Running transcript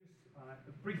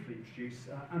briefly introduce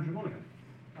Andrew Monaghan,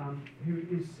 who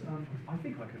is, I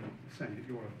think I can say that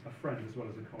you're a friend as well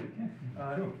as a colleague.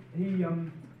 Yeah, sure.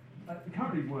 He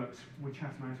currently works with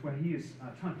Chatham House, where he is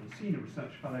titled Senior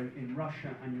Research Fellow in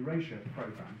Russia and Eurasia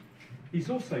Programme. He's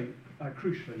also,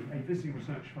 crucially, a visiting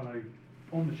research fellow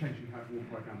on the Changing Character War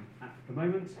Programme at the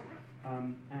moment,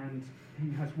 and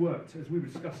he has worked, as we were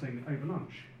discussing over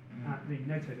lunch, at the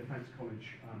NATO Defence College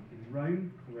in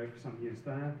Rome, for some years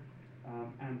there,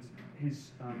 and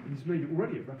he's made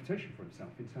already a reputation for himself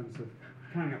in terms of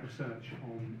carrying out research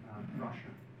on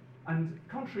Russia. And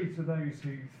contrary to those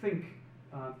who think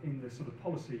in the sort of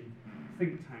policy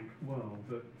think tank world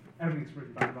that everything that's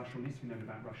written about Russia or needs to be known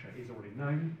about Russia is already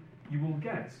known, you will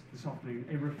get this afternoon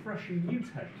a refreshing new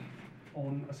take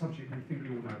on a subject we think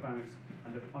we all know about,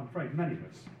 and that I'm afraid many of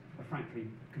us have frankly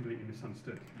completely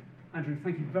misunderstood. Andrew,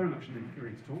 thank you very much indeed for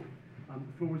agreeing to talk.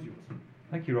 The floor is yours.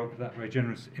 Thank you, Rob, for that very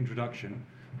generous introduction.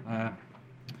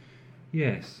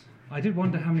 Yes, I did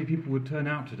wonder how many people would turn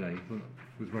out today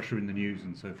with Russia in the news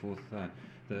and so forth,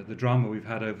 the drama we've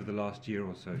had over the last year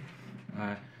or so.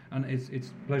 And it's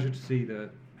a pleasure to see the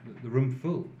room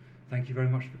full. Thank you very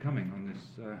much for coming on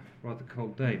this rather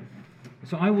cold day.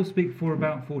 So I will speak for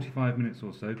about 45 minutes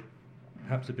or so,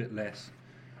 perhaps a bit less.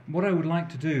 What I would like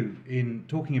to do in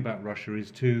talking about Russia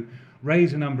is to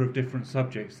raise a number of different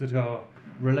subjects that are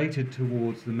related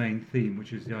towards the main theme,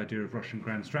 which is the idea of Russian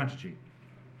grand strategy.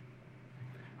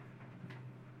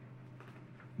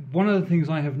 One of the things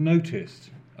I have noticed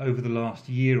over the last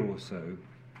year or so,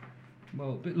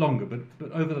 well, a bit longer,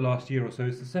 but over the last year or so,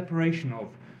 is the separation of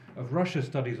Russia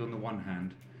studies on the one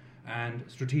hand and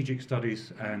strategic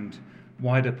studies and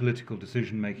wider political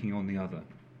decision-making on the other.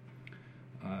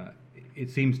 It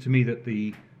seems to me that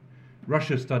the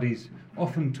Russia studies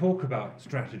often talk about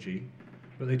strategy,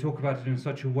 but they talk about it in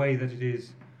such a way that it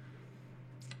is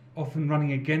often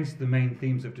running against the main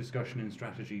themes of discussion in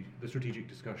strategy, the strategic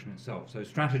discussion itself. So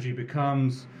strategy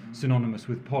becomes synonymous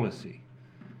with policy.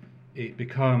 It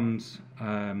becomes,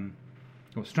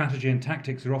 or strategy and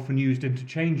tactics are often used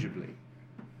interchangeably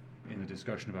in the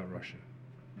discussion about Russia.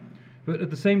 But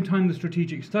at the same time, the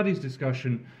strategic studies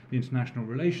discussion, the international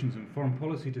relations and foreign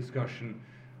policy discussion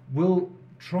will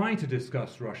try to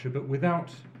discuss Russia, but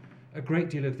without a great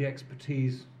deal of the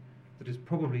expertise that is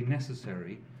probably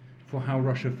necessary for how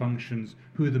Russia functions,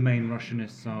 who the main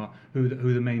Russianists are, who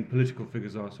the main political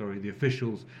figures are, the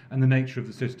officials, and the nature of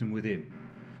the system within.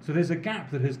 So there's a gap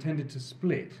that has tended to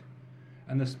split,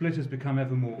 and the split has become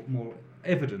ever more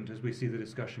evident as we see the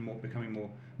discussion becoming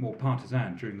more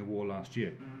partisan during the war last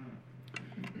year.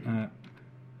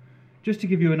 Just to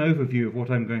give you an overview of what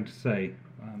I'm going to say,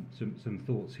 some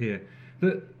thoughts here.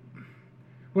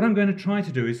 What I'm going to try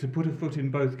to do is to put a foot in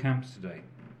both camps today.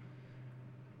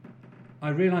 I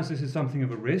realise this is something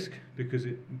of a risk because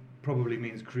it probably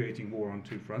means creating war on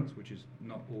two fronts, which is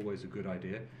not always a good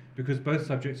idea, because both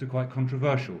subjects are quite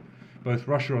controversial, both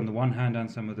Russia on the one hand and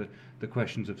some of the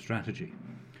questions of strategy.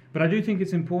 But I do think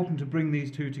it's important to bring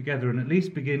these two together and at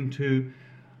least begin to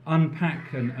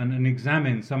unpack and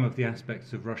examine some of the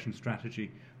aspects of Russian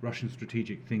strategy, Russian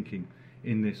strategic thinking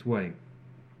in this way.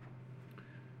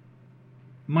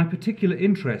 My particular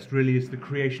interest really is the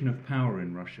creation of power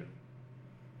in Russia.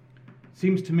 It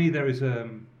seems to me there is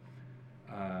an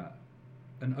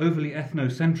overly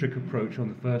ethnocentric approach on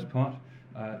the first part,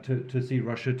 to see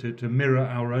Russia, to mirror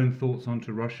our own thoughts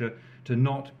onto Russia, to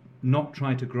not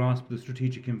try to grasp the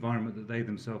strategic environment that they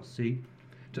themselves see,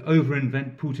 to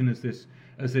over-invent Putin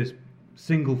as this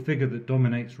single figure that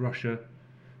dominates Russia,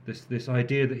 this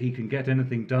idea that he can get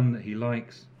anything done that he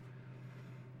likes,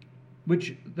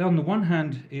 which on the one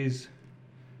hand is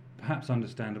perhaps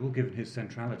understandable given his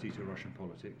centrality to Russian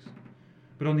politics,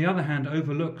 but on the other hand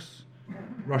overlooks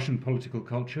Russian political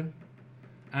culture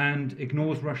and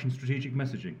ignores Russian strategic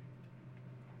messaging.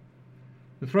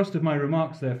 The thrust of my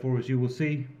remarks, therefore, as you will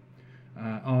see,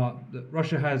 are that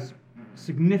Russia has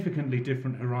significantly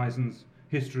different horizons,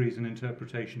 histories and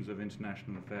interpretations of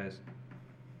international affairs.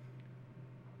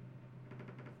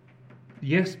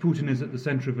 Yes, Putin is at the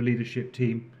centre of a leadership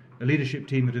team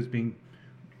that has been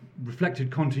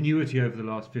reflected continuity over the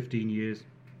last 15 years,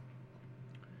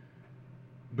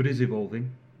 but is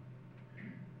evolving.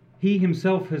 He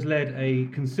himself has led a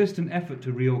consistent effort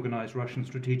to reorganise Russian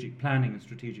strategic planning and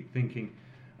strategic thinking,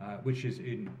 which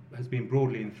has been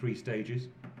broadly in 3 stages.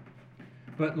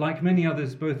 But like many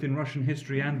others, both in Russian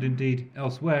history and indeed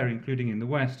elsewhere, including in the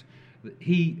West,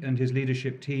 he and his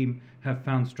leadership team have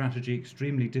found strategy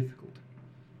extremely difficult.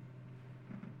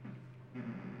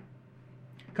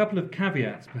 A couple of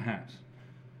caveats, perhaps,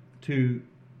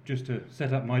 just to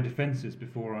set up my defences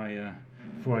before I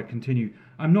before I continue,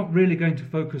 I'm not really going to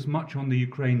focus much on the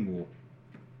Ukraine war.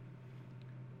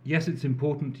 Yes, it's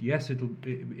important. Yes,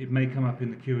 it may come up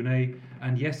in the Q&A,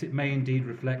 and yes, it may indeed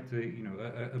reflect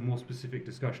a more specific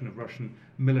discussion of Russian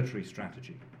military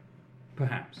strategy,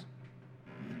 perhaps.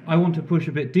 I want to push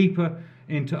a bit deeper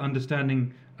into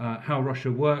understanding how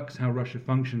Russia works, how Russia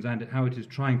functions, and how it is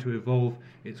trying to evolve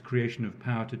its creation of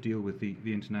power to deal with the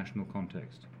international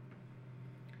context.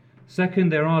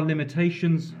 Second, there are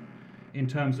limitations in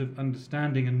terms of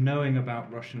understanding and knowing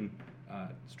about Russian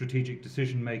strategic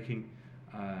decision-making.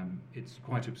 It's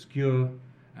quite obscure,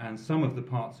 and some of the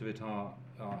parts of it are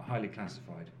highly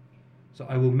classified. So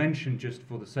I will mention, just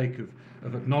for the sake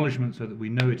of acknowledgement so that we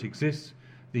know it exists,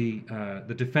 the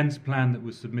defense plan that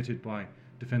was submitted by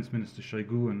Defense Minister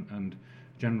Shoigu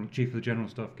and Chief of the General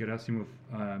Staff Gerasimov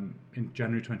in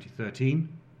January 2013.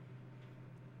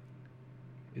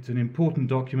 It's an important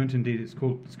document. Indeed,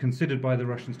 it's considered by the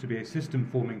Russians to be a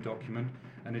system-forming document,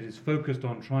 and it is focused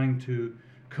on trying to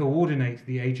coordinate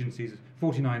the agencies,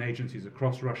 49 agencies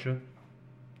across Russia,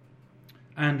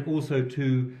 and also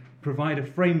to provide a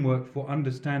framework for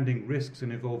understanding risks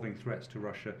and evolving threats to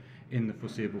Russia in the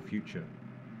foreseeable future.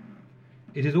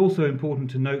 It is also important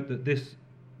to note that this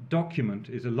document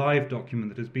is a live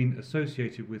document that has been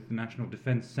associated with the National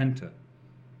Defense Center.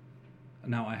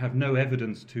 Now, I have no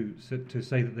evidence to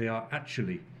say that they are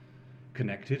actually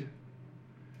connected,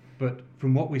 but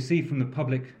from what we see from the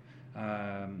public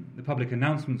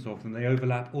announcements of them, they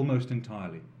overlap almost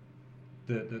entirely.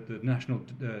 The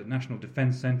National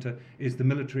Defense Center is the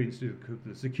military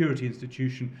the security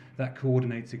institution that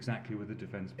coordinates exactly with the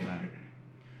defense plan.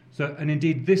 So, and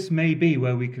indeed, this may be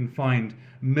where we can find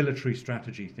military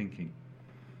strategy thinking.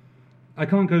 I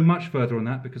can't go much further on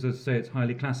that because, as I say, it's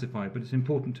highly classified, but it's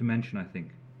important to mention, I think.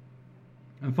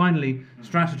 And finally,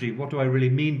 strategy. What do I really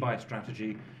mean by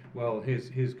strategy? Well,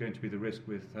 here's going to be the risk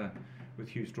with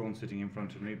Hugh Strawn sitting in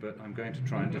front of me, but I'm going to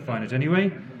try and define it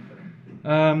anyway.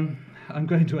 I'm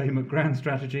going to aim at grand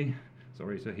strategy.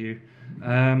 Sorry, Sir Hugh.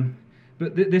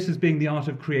 But this as being the art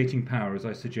of creating power, as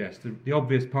I suggest, the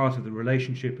obvious part of the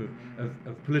relationship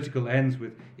of political ends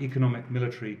with economic,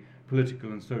 military,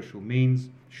 political and social means.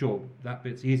 Sure, that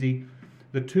bit's easy.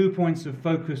 The 2 points of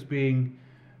focus being,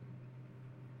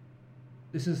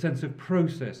 this is a sense of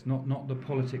process, not the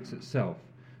politics itself.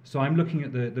 So I'm looking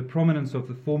at the prominence of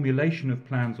the formulation of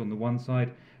plans on the one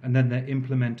side and then their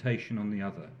implementation on the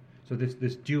other. So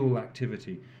this dual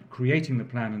activity, creating the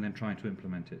plan and then trying to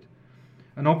implement it.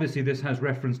 And obviously this has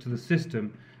reference to the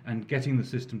system and getting the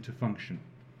system to function.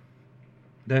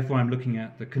 Therefore I'm looking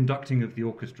at the conducting of the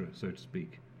orchestra, so to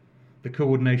speak. The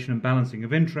coordination and balancing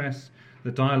of interests,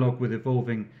 the dialogue with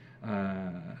evolving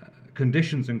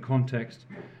conditions and context,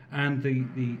 and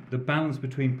the balance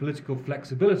between political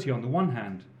flexibility on the one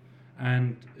hand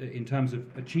and in terms of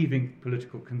achieving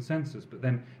political consensus, but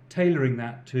then tailoring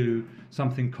that to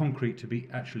something concrete to be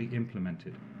actually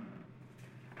implemented.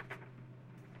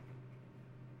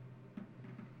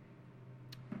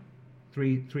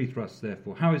 Three thrusts,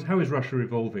 therefore. How is Russia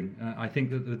evolving? I think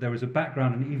that there is a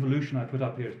background, an evolution I put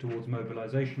up here towards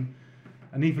mobilization,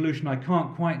 an evolution I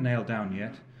can't quite nail down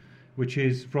yet, which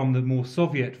is from the more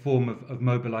Soviet form of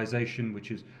mobilization,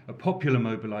 which is a popular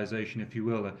mobilization, if you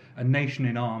will, a nation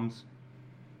in arms,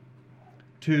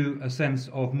 to a sense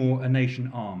of more a nation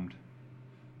armed.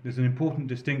 There's an important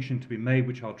distinction to be made,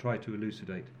 which I'll try to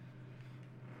elucidate.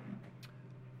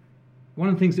 One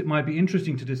of the things that might be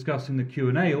interesting to discuss in the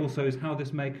Q&A also is how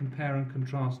this may compare and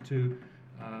contrast to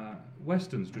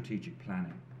Western strategic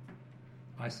planning.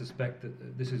 I suspect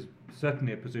that this is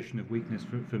certainly a position of weakness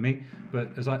for me,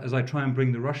 but as I try and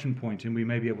bring the Russian point in, we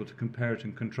may be able to compare it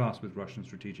and contrast with Russian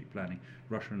strategic planning,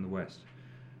 Russia and the West.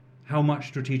 How much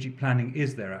strategic planning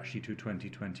is there actually to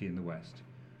 2020 in the West?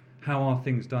 How are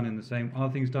things done in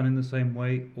the same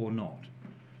way or not?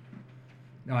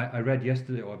 I read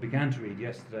yesterday, or I began to read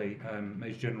yesterday,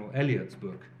 Major General Elliott's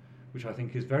book, which I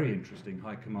think is very interesting,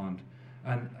 High Command.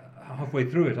 And halfway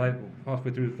through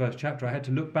the first chapter, I had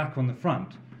to look back on the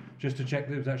front just to check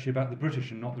that it was actually about the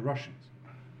British and not the Russians.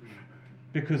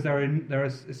 Because there are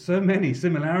so many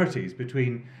similarities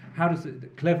between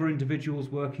clever individuals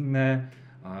working there,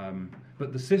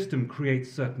 but the system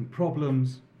creates certain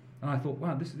problems. And I thought,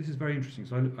 wow, this is very interesting.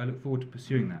 So I look forward to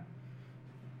pursuing that.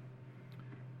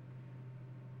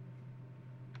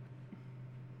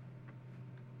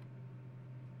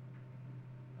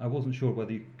 I wasn't sure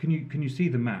whether can you see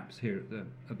the maps here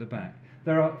at the back?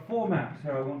 There are 4 maps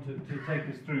here I want to take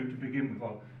us through to begin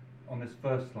with on this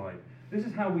first slide. This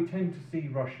is how we tend to see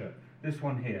Russia. This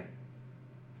one here,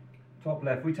 top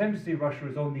left. We tend to see Russia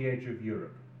as on the edge of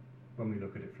Europe when we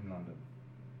look at it from London.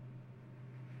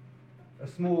 a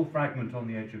small fragment on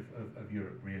the edge of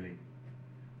Europe, really.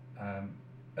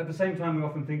 At the same time, we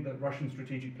often think that Russian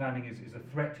strategic planning is a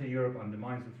threat to Europe,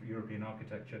 undermines the European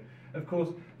architecture. Of course,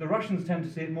 the Russians tend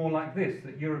to see it more like this,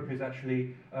 that Europe is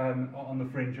actually on the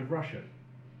fringe of Russia.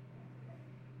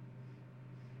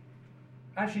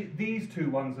 Actually, these two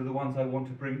ones are the ones I want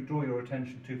to draw your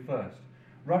attention to first.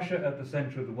 Russia at the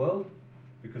centre of the world,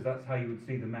 because that's how you would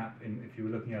see the map if you were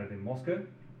looking at it in Moscow.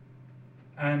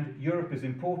 And Europe is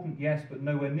important, yes, but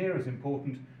nowhere near as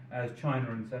important as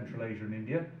China and Central Asia and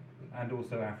India, and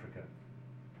also Africa.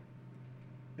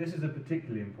 This is a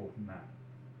particularly important map.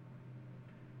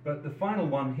 But the final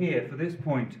one here for this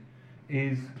point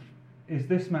is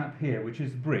this map here, which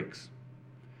is BRICS.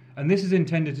 And this is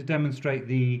intended to demonstrate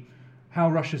how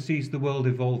Russia sees the world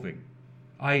evolving,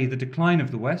 i.e. the decline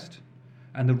of the West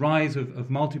and the rise of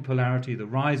multipolarity, the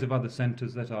rise of other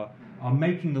centres that are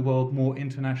making the world more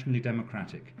internationally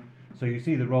democratic. So you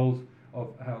see the roles of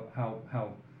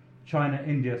how China,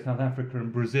 India, South Africa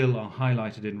and Brazil are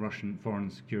highlighted in Russian foreign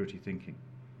security thinking.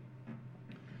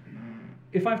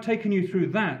 If I've taken you through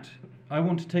that, I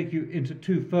want to take you into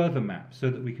two further maps so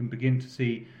that we can begin to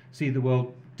see the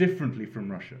world differently from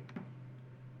Russia.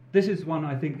 This is one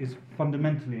I think is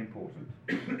fundamentally important.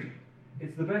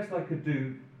 It's the best I could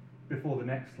do before the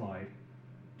next slide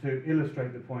to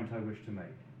illustrate the point I wish to make.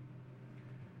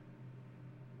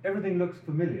 Everything looks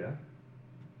familiar,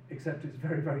 except it's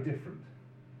very, very different.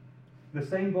 The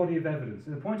same body of evidence.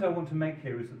 The point I want to make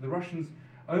here is that the Russians,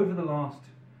 over the last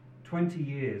 20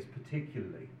 years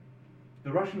particularly,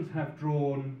 the Russians have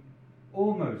drawn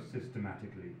almost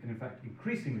systematically, and in fact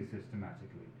increasingly systematically,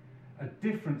 a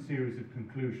different series of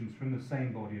conclusions from the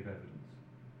same body of evidence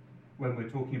when we're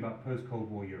talking about post-Cold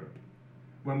War Europe,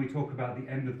 when we talk about the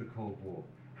end of the Cold War,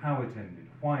 how it ended,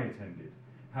 why it ended,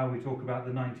 how we talk about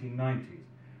the 1990s,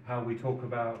 how we talk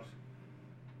about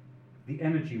the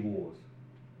energy wars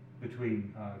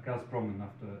between Gazprom and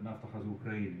Naftogaz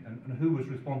Ukraine, and who was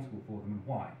responsible for them and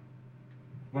why.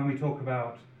 When we talk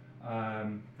about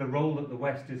the role that the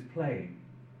West is playing,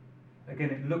 again,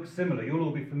 it looks similar. You'll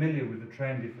all be familiar with the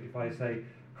trend if I say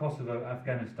Kosovo,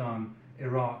 Afghanistan,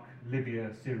 Iraq,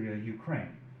 Libya, Syria,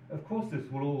 Ukraine. Of course, this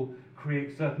will all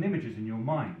create certain images in your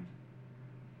mind.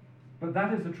 But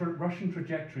that is a Russian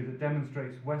trajectory that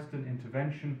demonstrates Western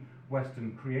intervention,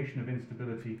 Western creation of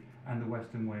instability, and the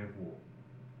Western way of war.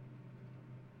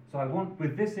 So I want,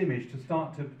 with this image, to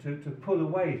start to pull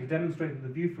away, to demonstrate that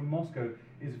the view from Moscow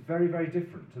is very, very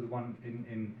different to the one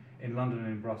in London and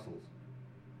in Brussels.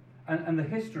 And the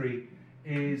history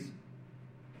is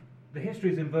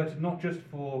inverted not just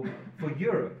for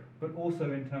Europe, but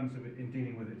also in terms of in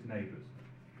dealing with its neighbours.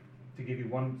 To give you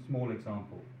one small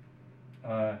example,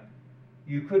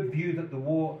 you could view that the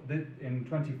war in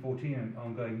 2014 and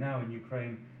ongoing now in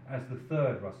Ukraine as the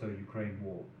third Russo-Ukraine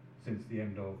war since the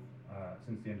end of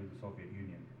the Soviet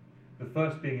Union. The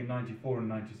first being in '94 and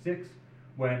 '96,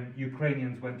 when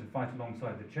Ukrainians went to fight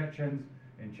alongside the Chechens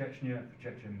in Chechnya for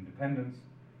Chechen independence.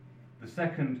 The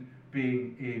second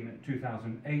being in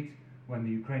 2008, when the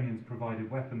Ukrainians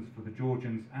provided weapons for the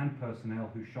Georgians and personnel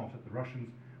who shot at the Russians,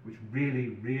 which really,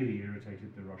 really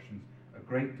irritated the Russians a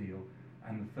great deal,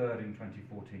 and the third in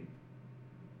 2014.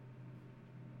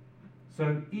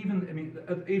 So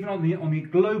even on the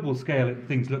global scale,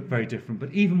 things look very different.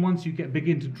 But even once you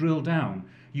begin to drill down,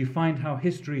 you find how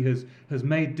history has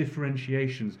made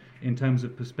differentiations in terms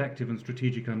of perspective and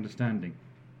strategic understanding.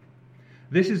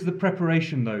 This is the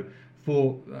preparation, though,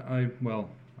 for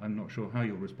I'm not sure how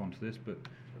you'll respond to this, but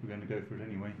we're going to go for it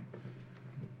anyway.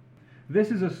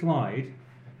 This is a slide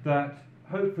that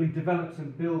hopefully develops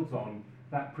and builds on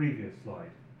that previous slide.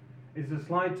 It's a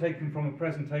slide taken from a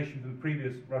presentation from the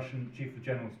previous Russian Chief of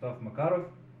General Staff, Makarov.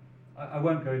 I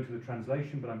won't go into the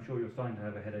translation, but I'm sure you're starting to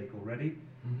have a headache already.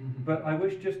 But I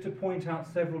wish just to point out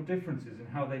several differences in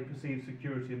how they perceive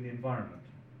security in the environment.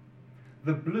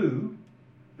 The blue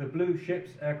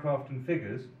ships, aircraft and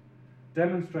figures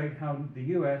demonstrate how the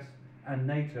US and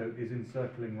NATO is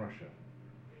encircling Russia.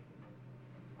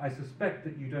 I suspect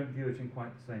that you don't view it in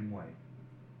quite the same way.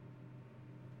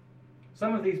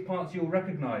 Some of these parts you'll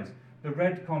recognise. The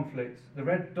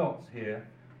red dots here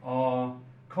are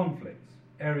conflicts,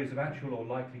 areas of actual or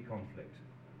likely conflict.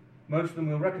 Most of them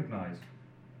we'll recognise,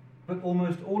 but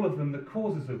almost all of them, the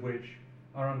causes of which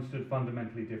are understood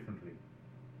fundamentally differently.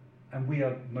 And we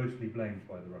are mostly blamed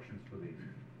by the Russians for these.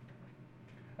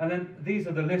 And then these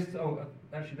are the lists. Oh,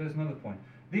 actually, there's another point.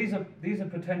 These are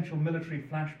potential military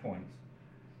flashpoints.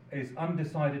 Is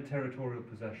undecided territorial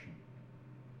possession,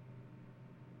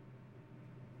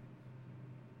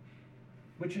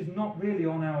 which is not really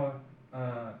on our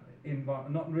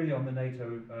not really on the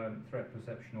NATO threat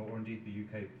perception or indeed the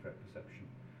UK threat perception.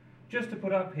 Just to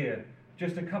put up here,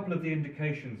 just a couple of the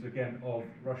indications again of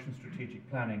Russian strategic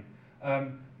planning.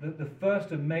 The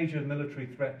first and major military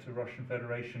threat to Russian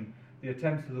Federation, the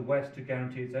attempts of the West to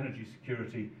guarantee its energy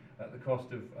security at the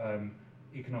cost of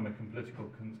economic and political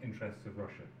interests of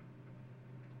Russia.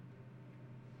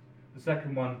 The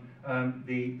second one,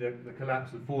 the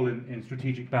collapse, the fall in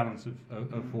strategic balance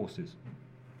of forces.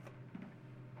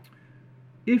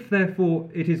 If, therefore,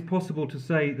 it is possible to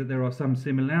say that there are some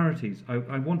similarities,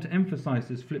 I want to emphasize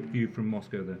this flip view from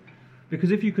Moscow there.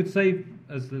 Because if you could say,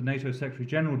 as the NATO Secretary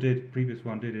General did, previous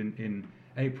one did in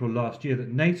April last year, that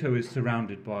NATO is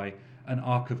surrounded by an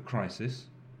arc of crisis,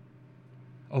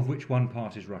 of which one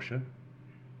part is Russia.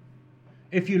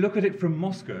 If you look at it from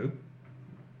Moscow,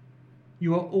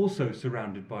 you are also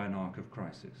surrounded by an arc of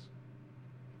crisis.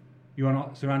 You are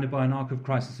not surrounded by an arc of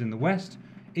crisis in the West,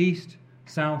 East,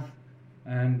 South,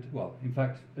 and, well, in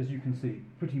fact, as you can see,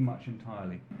 pretty much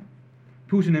entirely.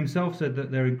 Putin himself said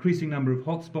that there are increasing number of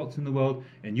hotspots in the world,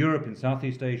 in Europe, in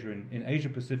Southeast Asia, in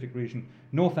Asia-Pacific region,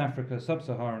 North Africa,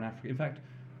 Sub-Saharan Africa, in fact,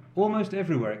 almost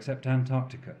everywhere except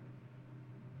Antarctica.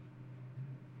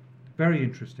 Very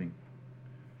interesting.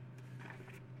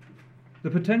 The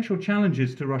potential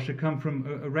challenges to Russia come from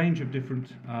a range of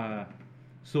different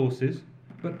sources,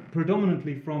 but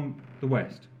predominantly from the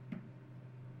West.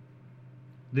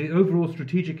 The overall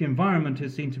strategic environment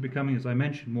is seen to becoming, as I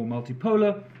mentioned, more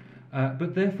multipolar,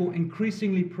 but therefore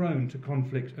increasingly prone to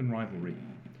conflict and rivalry,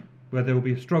 where there will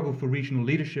be a struggle for regional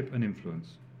leadership and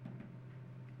influence.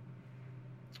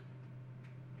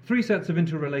 Three sets of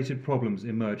interrelated problems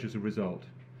emerge as a result.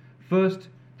 First,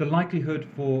 the likelihood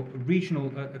for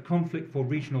a conflict for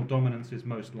regional dominance is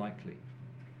most likely.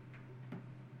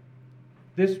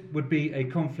 This would be a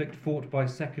conflict fought by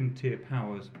second-tier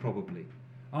powers, probably,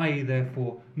 i.e.,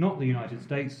 therefore, not the United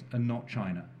States and not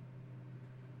China.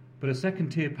 But a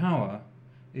second-tier power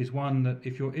is one that,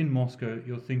 if you're in Moscow,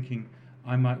 you're thinking,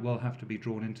 I might well have to be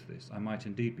drawn into this. I might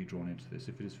indeed be drawn into this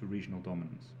if it is for regional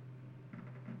dominance.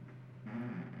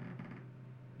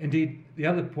 Indeed, the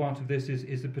other part of this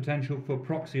is the potential for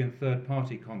proxy and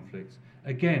third-party conflicts,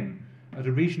 again, at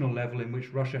a regional level in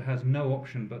which Russia has no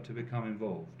option but to become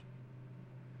involved.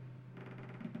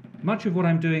 Much of what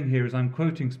I'm doing here is I'm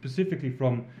quoting specifically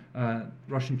from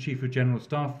Russian Chief of General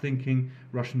Staff thinking,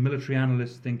 Russian military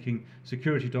analysts thinking,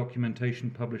 security documentation,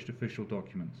 published official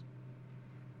documents.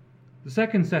 The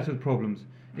second set of problems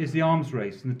is the arms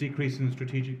race and the decrease in the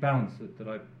strategic balance that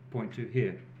I point to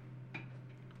here.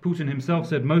 Putin himself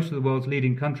said most of the world's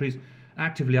leading countries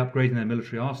actively upgrading their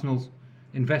military arsenals,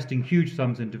 investing huge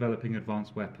sums in developing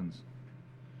advanced weapons.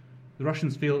 The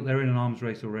Russians feel that they're in an arms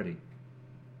race already.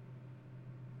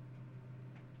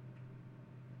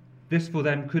 This for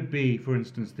them could be, for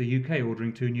instance, the UK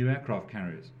ordering 2 new aircraft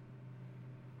carriers.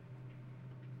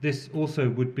 This also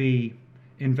would be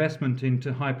investment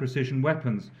into high-precision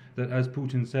weapons that, as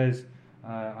Putin says,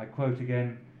 I quote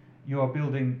again, you are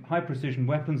building high-precision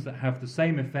weapons that have the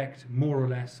same effect, more or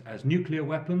less, as nuclear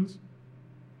weapons,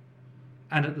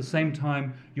 and at the same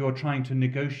time you are trying to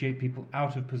negotiate people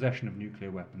out of possession of nuclear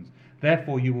weapons.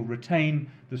 Therefore, you will retain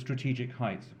the strategic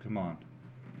heights of command.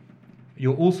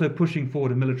 You're also pushing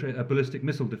forward a ballistic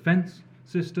missile defense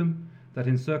system that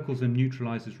encircles and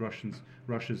neutralizes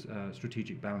Russia's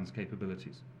strategic balance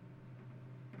capabilities.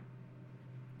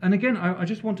 And again, I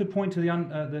just want to point to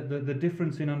the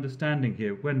difference in understanding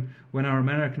here. When our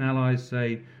American allies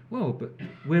say, well, but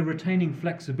we're retaining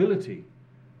flexibility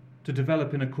to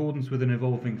develop in accordance with an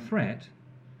evolving threat,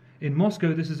 in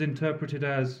Moscow this is interpreted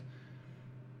as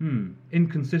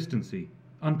inconsistency,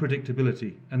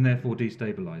 unpredictability, and therefore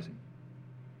destabilizing.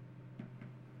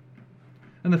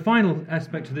 And the final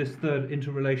aspect of this third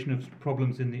interrelation of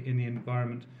problems in the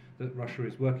environment that Russia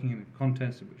is working in, the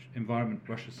context of which environment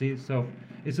Russia sees itself,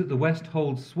 is that the West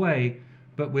holds sway,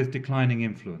 but with declining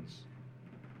influence.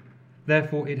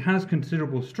 Therefore, it has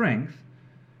considerable strength,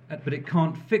 but it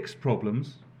can't fix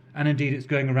problems, and indeed it's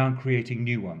going around creating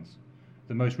new ones.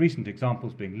 The most recent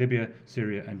examples being Libya,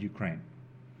 Syria, and Ukraine,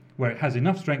 where it has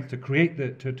enough strength to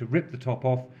create to rip the top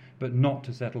off, but not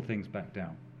to settle things back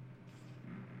down.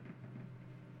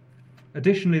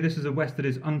 Additionally, this is a West that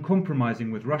is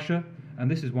uncompromising with Russia,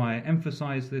 and this is why I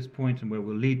emphasize this point and where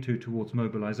we'll lead towards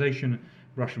mobilization,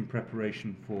 Russian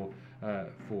preparation for a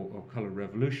color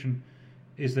revolution,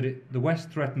 is that the West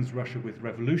threatens Russia with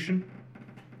revolution,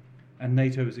 and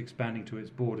NATO is expanding to its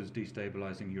borders,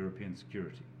 destabilizing European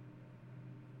security.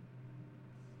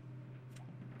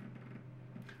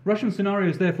 Russian scenario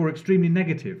is therefore extremely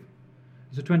negative.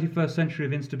 It's a 21st century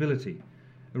of instability.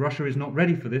 Russia is not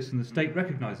ready for this, and the state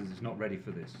recognizes it's not ready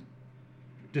for this.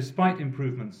 despite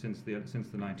improvements since the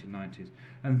 1990s.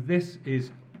 And this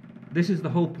is the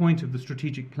whole point of the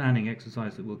strategic planning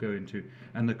exercise that we'll go into,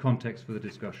 and the context for the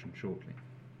discussion shortly.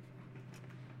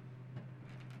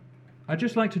 I'd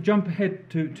just like to jump ahead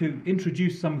to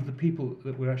introduce some of the people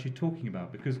that we're actually talking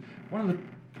about, because one of the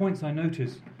points I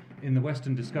notice in the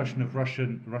Western discussion of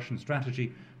Russian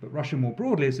strategy, but Russia more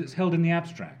broadly, is it's held in the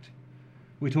abstract.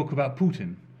 We talk about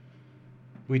Putin.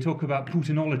 We talk about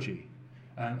Putinology,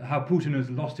 how Putin has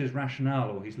lost his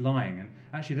rationale or he's lying, and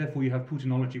actually therefore you have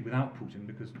Putinology without Putin,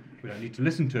 because we don't need to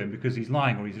listen to him because he's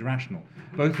lying or he's irrational,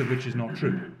 both of which is not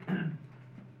true.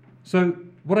 So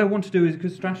what I want to do is,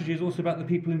 because strategy is also about the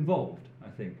people involved, I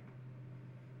think.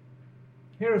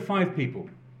 Here are 5 people,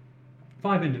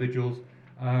 5 individuals.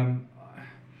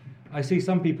 I see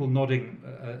some people nodding,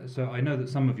 so I know that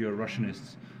some of you are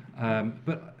Russianists,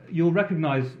 but you'll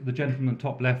recognize the gentleman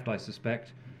top left, I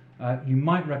suspect. You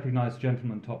might recognize the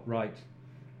gentleman top right.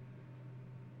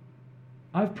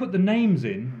 I've put the names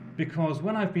in because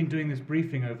when I've been doing this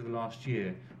briefing over the last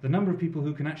year, the number of people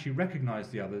who can actually recognize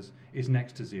the others is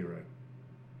next to 0.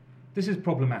 This is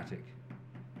problematic,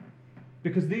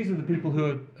 because these are the people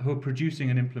who are producing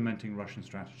and implementing Russian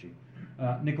strategy.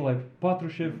 Nikolai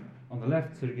Patrushev on the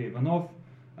left, Sergei Ivanov,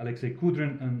 Alexei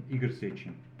Kudrin, and Igor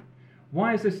Sechin.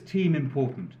 Why is this team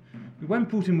important? When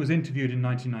Putin was interviewed in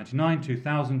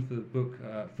 1999-2000 for the book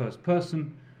First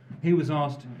Person, he was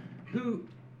asked, who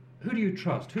do you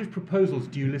trust? Whose proposals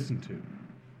do you listen to?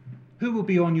 Who will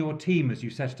be on your team as you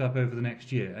set it up over the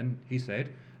next year? And he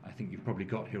said, I think you've probably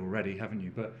got here already, haven't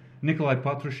you? But Nikolai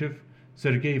Patrushev,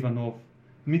 Sergei Ivanov,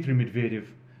 Dmitry Medvedev,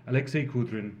 Alexei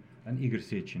Kudrin, and Igor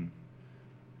Sechin.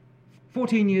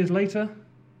 14 years later,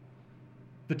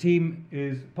 the team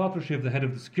is Patrushev, the head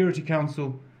of the Security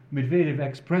Council, Medvedev,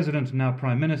 ex-president and now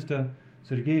prime minister,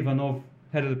 Sergei Ivanov,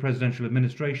 head of the presidential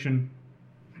administration,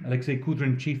 Alexei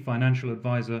Kudrin, chief financial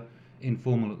advisor,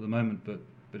 informal at the moment, but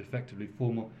effectively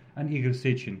formal, and Igor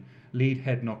Sechin, lead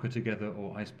head knocker together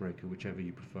or icebreaker, whichever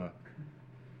you prefer.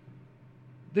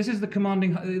 This is the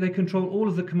they control all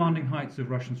of the commanding heights of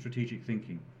Russian strategic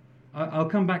thinking. I'll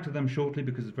come back to them shortly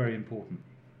because it's very important.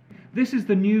 This is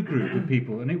the new group of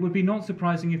people, and it would be not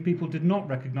surprising if people did not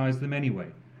recognize them anyway.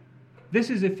 This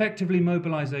is effectively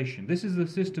mobilization. This is the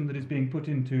system that is being put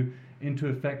into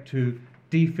effect to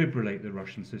defibrillate the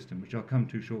Russian system, which I'll come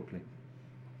to shortly.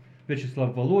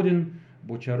 Vyacheslav Volodin,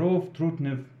 Bocharov,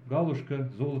 Trutnev, Galushka,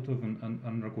 Zolotov,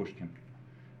 and Ragoshkin.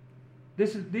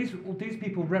 These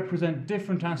people represent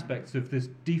different aspects of this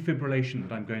defibrillation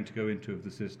that I'm going to go into of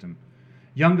the system.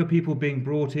 Younger people being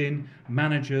brought in,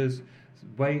 managers,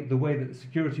 the way that the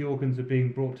security organs are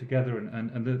being brought together,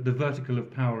 and the vertical of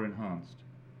power enhanced.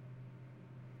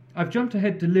 I've jumped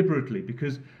ahead deliberately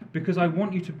because I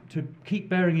want you to keep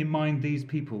bearing in mind these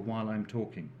people while I'm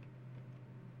talking.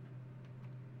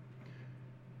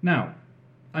 Now,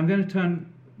 I'm going to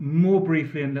turn more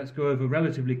briefly, and let's go over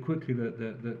relatively quickly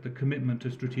the commitment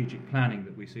to strategic planning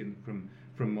that we've seen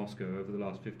from Moscow over the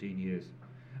last 15 years.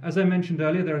 As I mentioned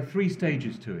earlier, there are 3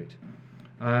 stages to it.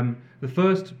 The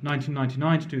first,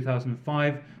 1999 to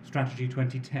 2005, Strategy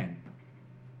 2010.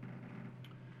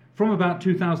 From about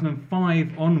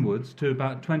 2005 onwards to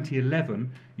about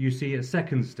 2011, you see a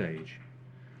second stage.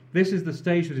 This is the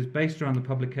stage that is based around the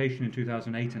publication in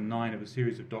 2008 and 2009 of a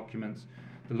series of documents,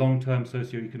 the Long-Term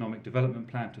Socio-Economic Development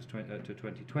Plan to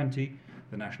 2020,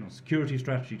 the National Security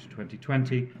Strategy to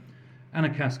 2020, and a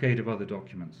cascade of other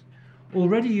documents.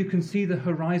 Already you can see the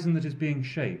horizon that is being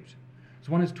shaped.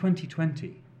 So one is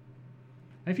 2020.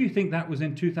 If you think that was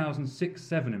in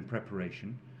 2006-07 in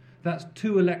preparation, that's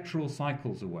 2 electoral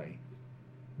cycles away,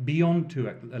 beyond 2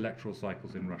 electoral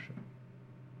cycles in Russia.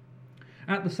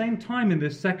 At the same time in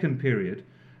this second period,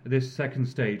 this second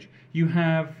stage, you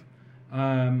have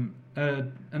an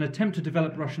attempt to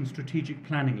develop Russian strategic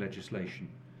planning legislation.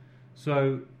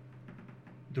 So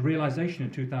the realization in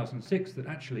 2006 that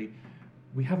actually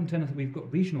we haven't anything, we've got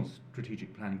regional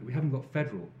strategic planning, but we haven't got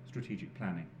federal strategic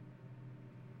planning.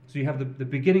 So you have the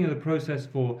beginning of the process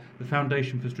for the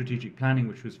Foundation for Strategic Planning,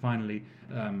 which was finally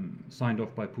signed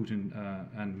off by Putin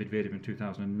and Medvedev in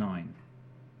 2009.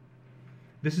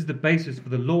 This is the basis for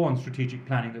the law on strategic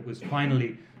planning that was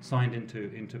finally signed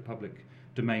into public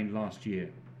domain last year.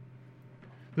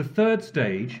 The third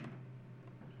stage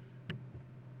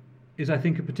is, I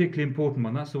think, a particularly important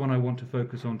one. That's the one I want to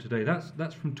focus on today.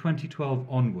 That's from 2012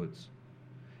 onwards.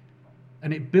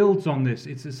 And it builds on this.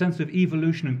 It's a sense of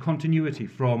evolution and continuity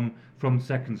from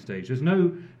second stage. There's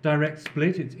no direct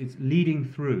split. It's leading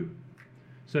through.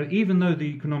 So even though the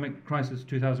economic crisis of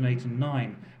 2008 and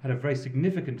 2009 had a very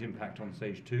significant impact on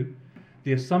stage 2,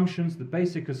 the assumptions, the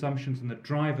basic assumptions and the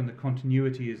drive and the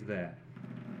continuity is there.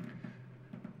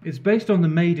 It's based on the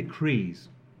May decrees.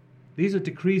 These are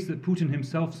decrees that Putin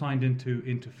himself signed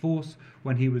into force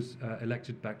when he was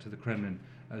elected back to the Kremlin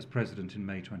as president in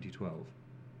May 2012.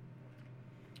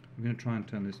 I'm going to try and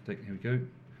turn this. Here we go.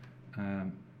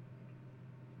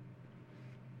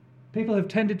 People have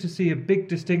tended to see a big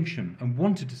distinction and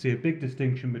wanted to see a big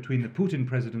distinction between the Putin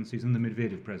presidencies and the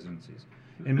Medvedev presidencies.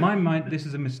 In my mind, this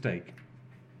is a mistake.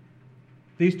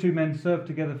 These two men have served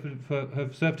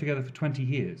together for 20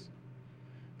 years.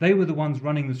 They were the ones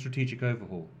running the strategic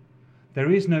overhaul.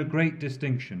 There is no great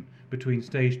distinction between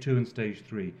stage 2 and stage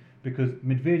 3 because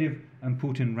Medvedev and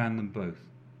Putin ran them both.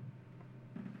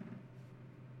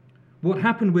 What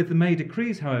happened with the May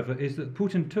decrees, however, is that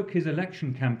Putin took his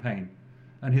election campaign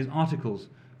and his articles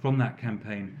from that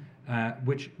campaign,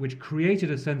 which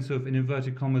created a sense of, in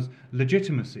inverted commas,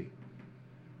 legitimacy,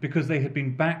 because they had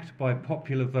been backed by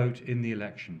popular vote in the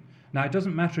election. Now, it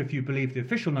doesn't matter if you believe the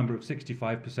official number of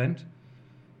 65%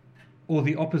 or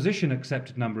the opposition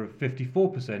accepted number of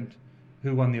 54%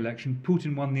 who won the election.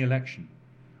 Putin won the election.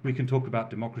 We can talk about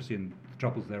democracy and the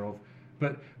troubles thereof.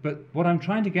 But what I'm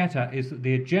trying to get at is that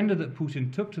the agenda that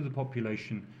Putin took to the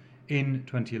population in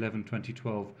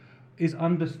 2011-2012 is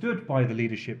understood by the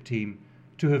leadership team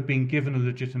to have been given a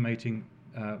legitimating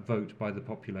vote by the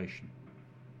population.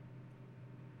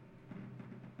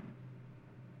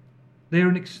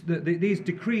 These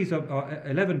decrees are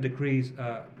 11 decrees,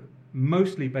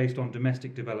 mostly based on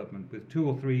domestic development, with 2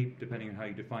 or 3, depending on how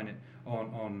you define it,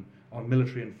 on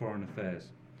military and foreign affairs.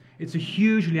 It's a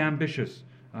hugely ambitious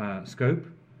scope,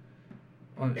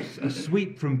 a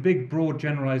sweep from big, broad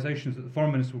generalizations that the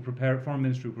foreign ministry will prepare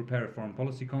a foreign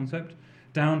policy concept,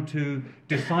 down to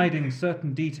deciding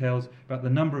certain details about the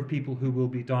number of people who will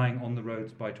be dying on the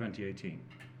roads by 2018.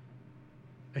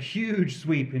 A huge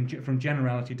sweep from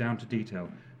generality down to detail.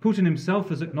 Putin himself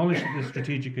has acknowledged that this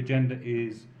strategic agenda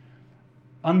is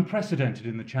unprecedented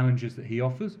in the challenges that it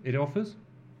offers,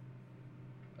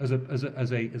 as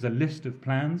a list of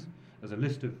plans, as a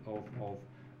list of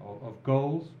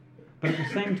goals, but at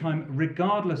the same time,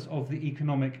 regardless of the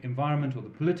economic environment or the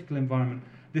political environment,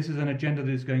 this is an agenda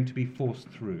that is going to be forced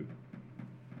through.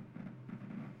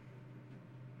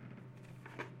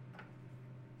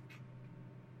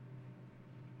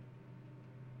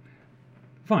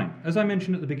 Fine. As I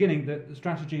mentioned at the beginning, the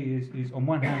strategy is on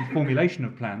one hand formulation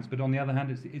of plans, but on the other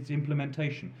hand it's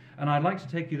implementation. And I'd like to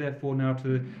take you therefore now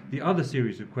to the other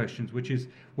series of questions, which is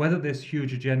whether this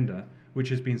huge agenda, which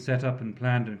has been set up and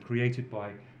planned and created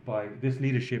by this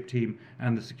leadership team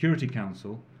and the Security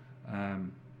Council,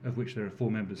 of which there are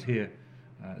 4 members here.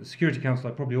 The Security Council,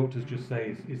 I probably ought to just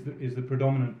say, is the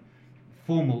predominant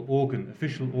formal organ,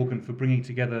 official organ for bringing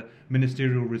together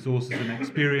ministerial resources and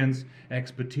experience,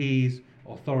 expertise,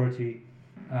 authority.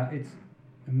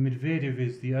 Medvedev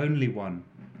is the only one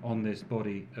on this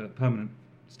body, permanent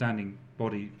standing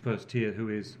body, first tier, who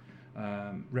is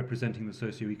representing the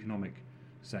socio-economic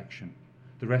section.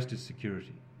 The rest is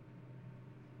security.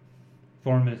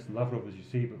 Foreign Minister Lavrov, as you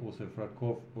see, but also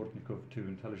Fradkov, Bortnikov, 2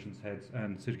 intelligence heads,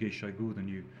 and Sergei Shoigu,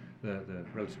 the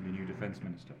relatively new defense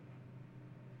minister.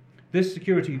 This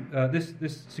security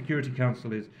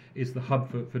council is the hub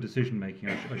for decision making.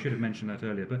 I should have mentioned that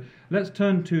earlier. But let's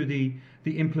turn to the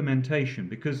implementation,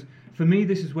 because for me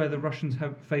this is where the Russians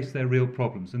have faced their real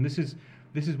problems, and this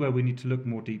is where we need to look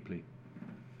more deeply.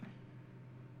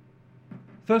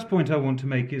 First point I want to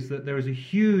make is that there is a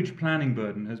huge planning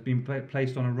burden has been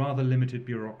placed on a rather limited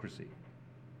bureaucracy.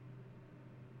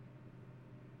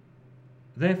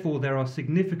 Therefore, there are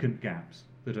significant gaps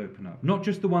that open up. Not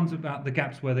just the ones about the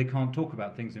gaps where they can't talk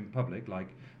about things in public, like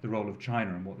the role of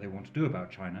China and what they want to do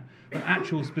about China, but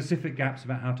actual specific gaps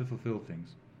about how to fulfill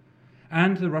things.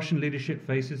 And the Russian leadership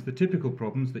faces the typical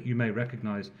problems that you may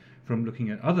recognize from looking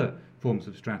at other forms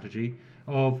of strategy,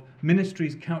 of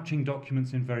ministries couching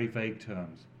documents in very vague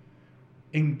terms.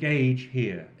 Engage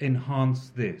here, enhance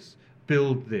this,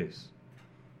 build this.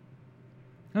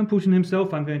 And Putin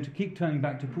himself, I'm going to keep turning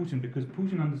back to Putin because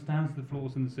Putin understands the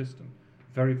flaws in the system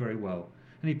very, very well.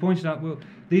 And he pointed out, well,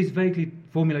 these vaguely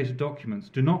formulated documents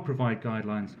do not provide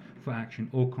guidelines for action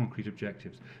or concrete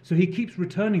objectives. So he keeps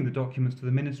returning the documents to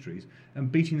the ministries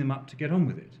and beating them up to get on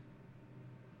with it.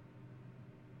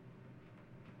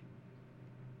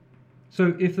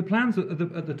 So if the plans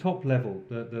at the top level,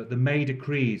 the May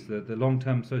decrees, the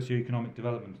long-term socio-economic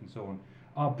development and so on,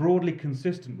 are broadly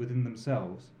consistent within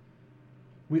themselves,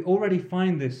 we already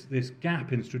find this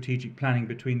gap in strategic planning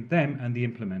between them and the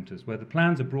implementers, where the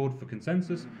plans are broad for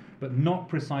consensus, but not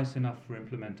precise enough for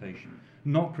implementation,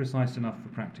 not precise enough for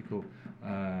practical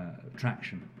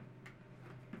traction.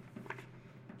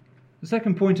 The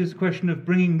second point is the question of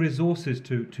bringing resources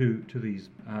to these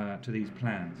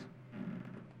plans.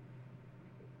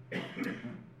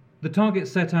 The target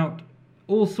set out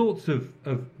all sorts of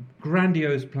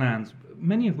grandiose plans,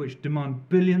 many of which demand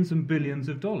billions and billions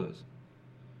of dollars.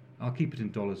 I'll keep it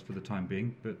in dollars for the time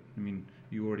being, but I mean,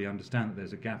 you already understand that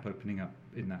there's a gap opening up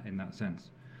in that sense.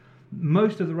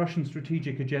 Most of the Russian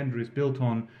strategic agenda is built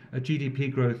on a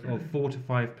GDP growth of 4 to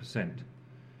 5%.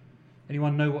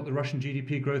 Anyone know what the Russian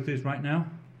GDP growth is right now?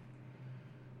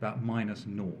 About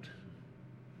 -0.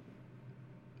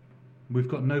 We've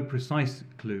got no precise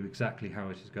clue exactly how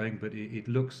it is going, but it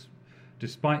looks,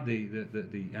 despite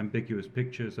the ambiguous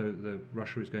picture, so that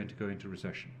Russia is going to go into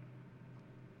recession.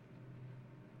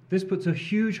 This puts a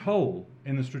huge hole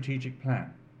in the strategic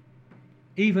plan,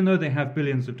 even though they have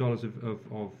billions of dollars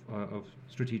of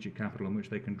strategic capital on which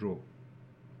they can draw.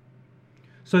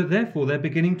 So therefore, they're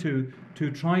beginning to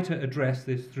try to address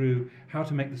this through how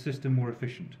to make the system more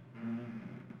efficient.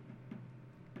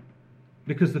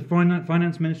 Because the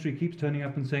finance ministry keeps turning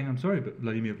up and saying, I'm sorry, but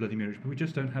Vladimir Vladimirovich, but we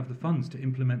just don't have the funds to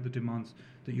implement the demands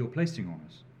that you're placing on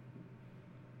us.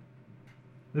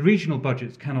 The regional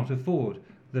budgets cannot afford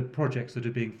the projects that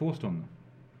are being forced on them.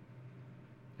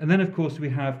 And then, of course, we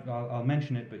have, I'll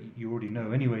mention it, but you already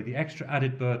know anyway, the extra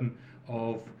added burden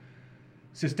of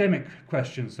systemic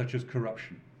questions such as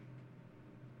corruption,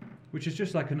 which is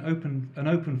just like an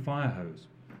open fire hose,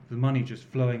 the money just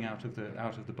flowing out of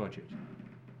the budget.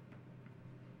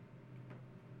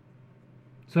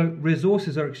 So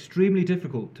resources are extremely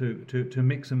difficult to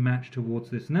mix and match towards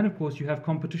this. And then, of course, you have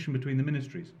competition between the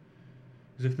ministries.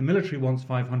 Because if the military wants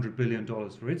 $500 billion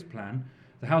for its plan,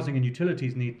 the housing and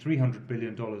utilities need $300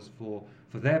 billion for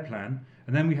their plan,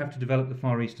 and then we have to develop the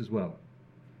Far East as well.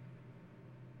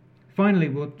 Finally,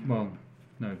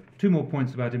 two more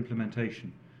points about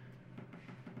implementation.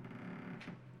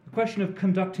 The question of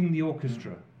conducting the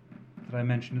orchestra that I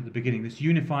mentioned at the beginning,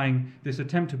 this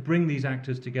attempt to bring these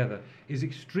actors together, is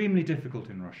extremely difficult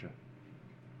in Russia.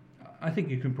 I think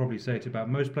you can probably say it about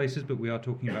most places, but we are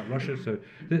talking about Russia, so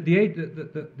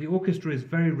the orchestra is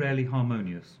very rarely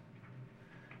harmonious.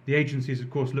 The agencies, of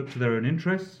course, look to their own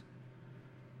interests.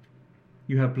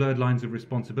 You have blurred lines of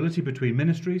responsibility between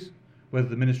ministries, whether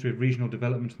the Ministry of Regional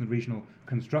Development and the Regional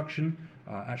Construction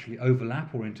actually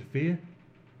overlap or interfere,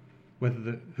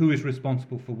 whether who is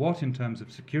responsible for what in terms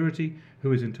of security,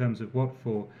 who is in terms of what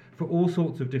for all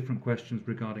sorts of different questions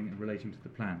regarding and relating to the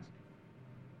plans.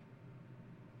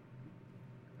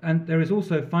 And there is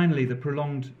also, finally, the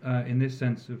prolonged, in this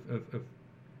sense of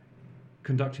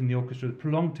conducting the orchestra, the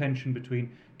prolonged tension between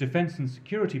defence and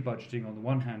security budgeting on the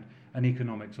one hand and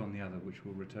economics on the other, which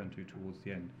we'll return to towards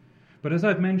the end. But as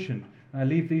I've mentioned, I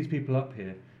leave these people up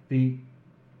here, the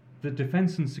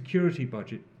defence and security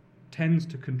budget tends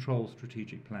to control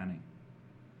strategic planning.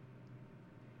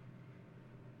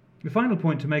 The final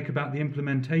point to make about the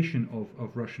implementation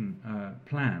of Russian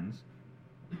plans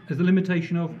is the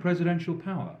limitation of presidential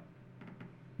power.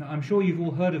 Now, I'm sure you've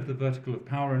all heard of the vertical of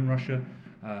power in Russia,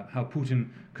 how Putin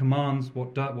commands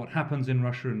what happens in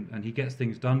Russia, and he gets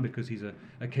things done because he's a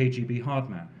KGB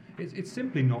hardman. It's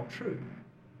simply not true.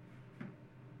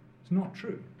 It's not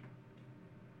true.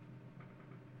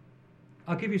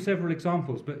 I'll give you several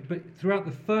examples, but throughout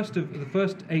the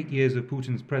first 8 years of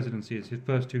Putin's presidency, his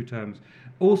first 2 terms,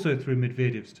 also through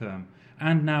Medvedev's term,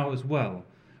 and now as well,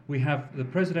 we have the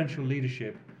presidential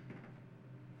leadership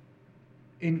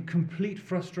in complete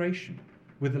frustration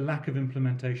with the lack of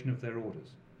implementation of their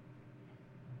orders.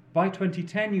 By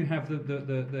 2010, you have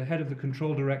the head of the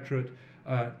Control Directorate,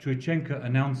 Chuichenko,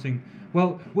 announcing,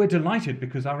 well, we're delighted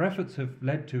because our efforts have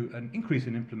led to an increase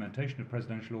in implementation of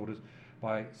presidential orders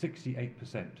by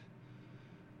 68%.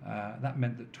 That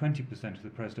meant that 20% of the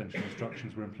presidential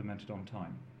instructions were implemented on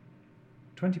time.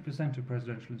 20% of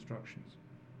presidential instructions.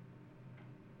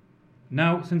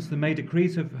 Now, since the May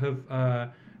decrees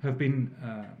have been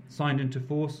signed into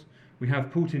force, we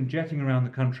have Putin jetting around the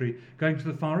country, going to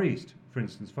the Far East, for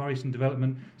instance, Far Eastern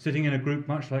Development, sitting in a group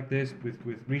much like this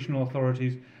with regional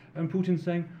authorities, and Putin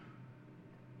saying,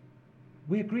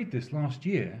 we agreed this last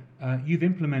year, you've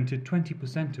implemented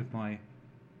 20%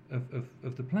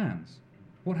 of the plans.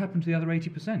 What happened to the other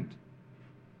 80%?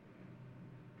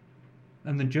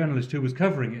 And the journalist who was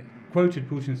covering it quoted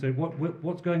Putin and said,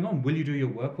 what's going on? Will you do your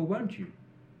work or won't you?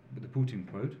 But the Putin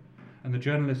quote. And the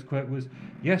journalist's quote was,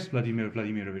 yes, Vladimir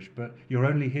Vladimirovich, but you're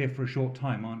only here for a short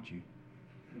time, aren't you?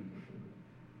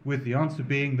 With the answer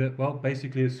being that, well,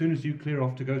 basically, as soon as you clear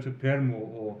off to go to Perm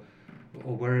or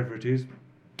wherever it is,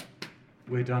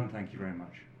 we're done, thank you very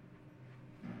much.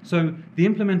 So the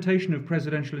implementation of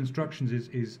presidential instructions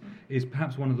is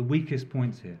perhaps one of the weakest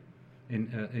points here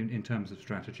in terms of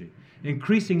strategy.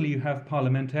 Increasingly, you have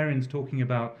parliamentarians talking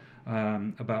about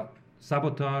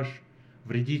sabotage,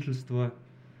 vreditelstvo,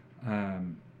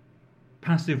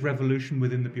 passive revolution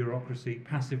within the bureaucracy,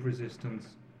 passive resistance,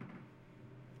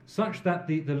 such that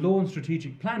the law and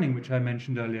strategic planning, which I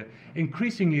mentioned earlier,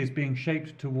 increasingly is being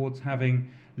shaped towards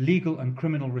having legal and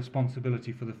criminal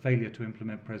responsibility for the failure to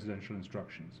implement presidential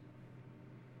instructions.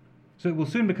 So it will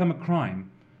soon become a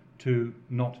crime to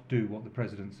not do what the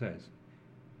president says.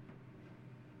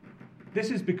 This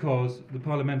is because the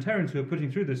parliamentarians who are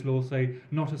putting through this law say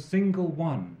not a single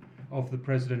one of the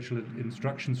presidential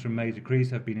instructions from May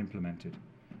decrees have been implemented.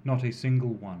 Not a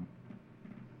single one.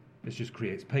 This just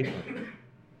creates paper.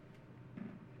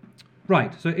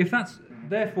 Right, so if that's,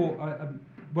 therefore,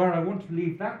 where I want to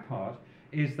leave that part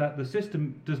is that the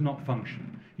system does not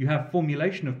function. You have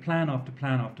formulation of plan after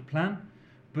plan after plan,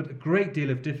 but a great deal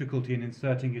of difficulty in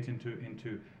inserting it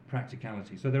into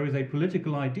practicality. So there is a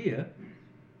political idea,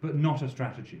 but not a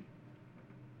strategy.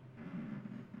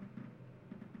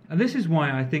 And this is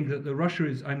why I think that Russia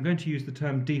is, I'm going to use the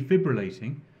term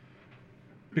defibrillating,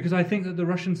 because I think that the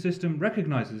Russian system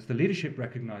recognizes, the leadership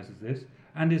recognizes this,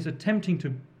 and is attempting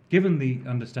to, given the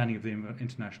understanding of the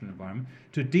international environment,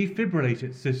 to defibrillate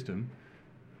its system,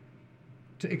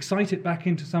 to excite it back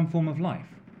into some form of life.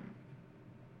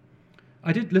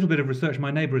 I did a little bit of research.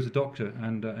 My neighbour is a doctor,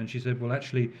 and she said, well,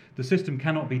 actually, the system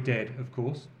cannot be dead, of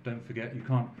course. Don't forget, you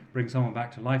can't bring someone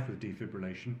back to life with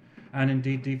defibrillation. And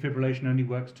indeed, defibrillation only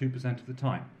works 2% of the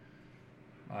time.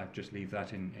 I just leave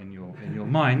that in your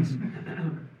minds.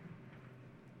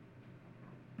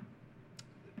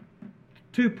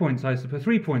 2 points, I suppose,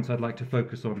 3 points I'd like to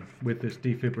focus on with this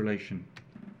defibrillation.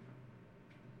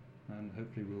 And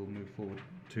hopefully we'll move forward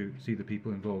to see the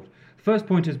people involved. First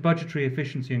point is budgetary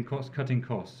efficiency and cutting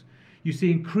costs. You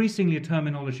see increasingly a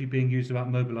terminology being used about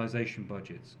mobilization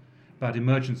budgets, about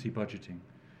emergency budgeting.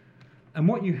 And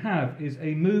what you have is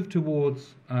a move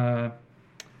towards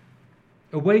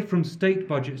away from state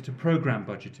budgets to program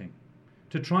budgeting,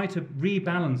 to try to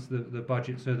rebalance the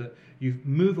budget so that you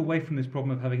move away from this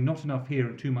problem of having not enough here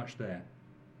and too much there.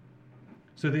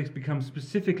 So they become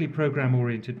specifically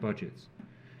program-oriented budgets.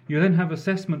 You then have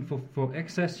assessment for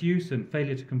excess use and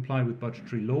failure to comply with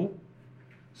budgetary law.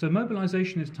 So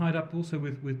mobilization is tied up also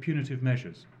with punitive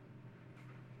measures.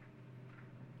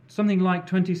 Something like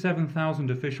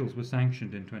 27,000 officials were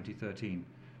sanctioned in 2013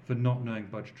 for not knowing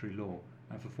budgetary law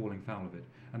and for falling foul of it.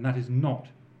 And that is not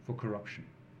for corruption.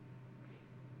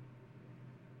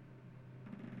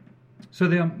 So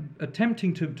they are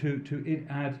attempting to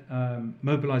add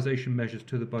mobilization measures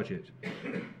to the budget.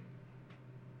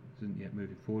 Isn't yet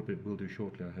moving forward, but it will do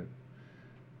shortly, I hope.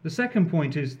 The second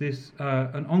point is this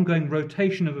an ongoing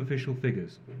rotation of official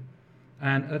figures,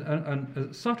 and a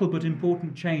subtle but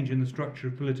important change in the structure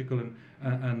of political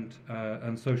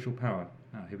and social power.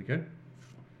 Here we go.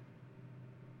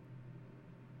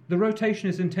 The rotation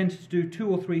is intended to do two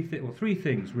or three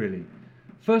things, really.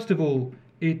 First of all,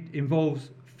 it involves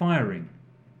firing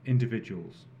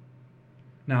individuals.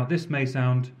 Now, this may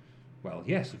sound, well,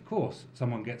 yes, of course,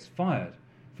 someone gets fired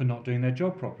for not doing their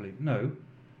job properly. No.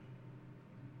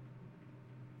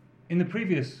 In the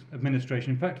previous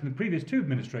administration, in fact, in the previous two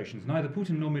administrations, neither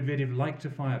Putin nor Medvedev liked to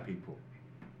fire people.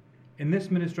 In this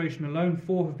administration alone,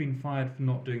 4 have been fired for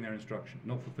not doing their instruction,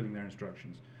 not fulfilling their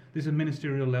instructions. These are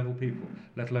ministerial level people,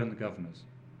 let alone the governors.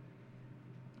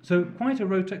 So quite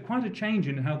a change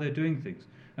in how they're doing things.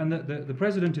 And the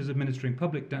president is administering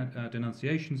public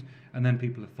denunciations, and then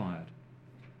people are fired.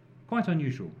 Quite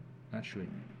unusual, actually.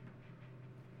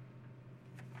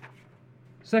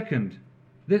 Second,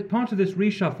 part of this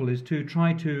reshuffle is to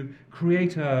try to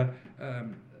create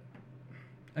an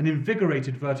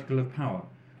invigorated vertical of power,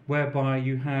 whereby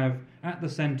you have at the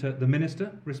centre the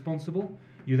minister responsible,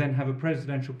 you then have a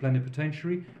presidential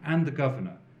plenipotentiary and the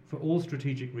governor for all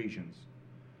strategic regions.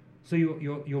 So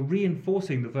you're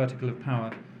reinforcing the vertical of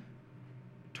power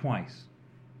twice.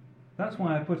 That's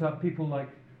why I put up people like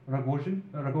Rogozhin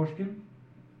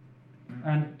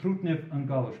and Trutnev and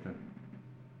Galoshka.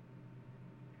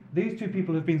 These two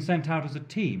people have been sent out as a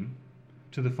team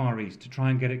to the Far East to try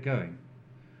and get it going.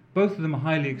 Both of them are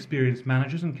highly experienced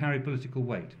managers and carry political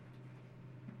weight.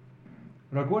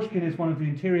 Rogozhin is one of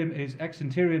the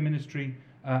ex-interior ministry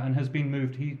and has been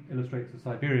moved, he illustrates the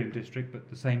Siberian district, but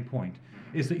the same point,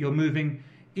 is that you're moving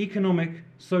economic,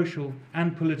 social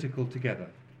and political together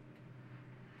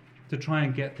to try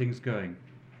and get things going.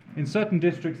 In certain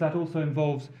districts that also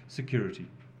involves security.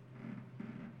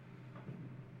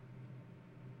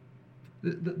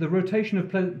 The rotation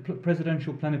of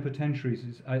presidential plenipotentiaries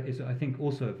is, I think,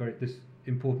 also this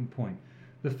important point.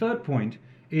 The third point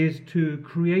is to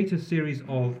create a series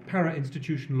of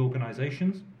para-institutional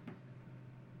organizations.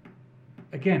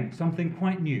 Again, something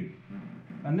quite new.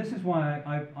 And this is why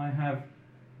I have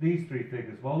these three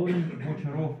figures, Volodin,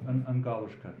 Bocharov, and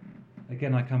Galushka.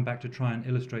 Again, I come back to try and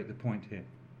illustrate the point here.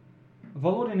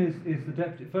 Volodin is the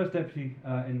first deputy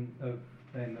in the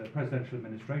presidential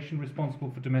administration responsible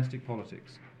for domestic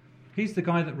politics. He's the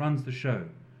guy that runs the show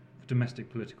for domestic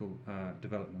political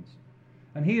developments.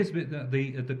 And he is at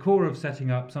the core of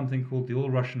setting up something called the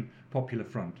All-Russian Popular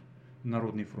Front,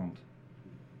 Narodny Front.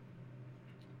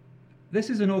 This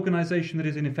is an organization that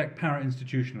is in effect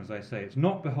para-institutional, as I say. It's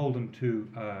not beholden to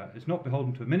a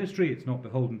ministry. It's not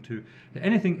beholden to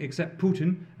anything except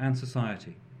Putin and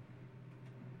society.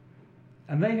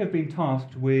 And they have been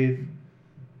tasked with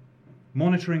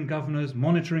monitoring governors,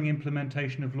 monitoring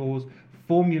implementation of laws,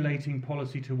 formulating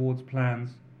policy towards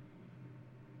plans.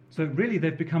 So really,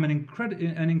 they've become an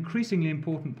increasingly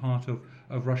important part of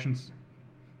Russian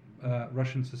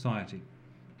society.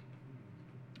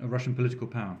 Russian political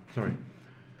power, sorry.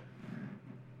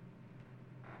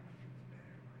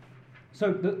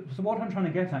 So what I'm trying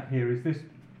to get at here is this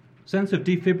sense of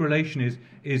defibrillation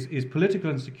is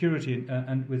political and security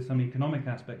and with some economic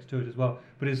aspects to it as well,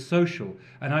 but is social.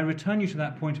 And I return you to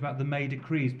that point about the May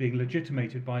decrees being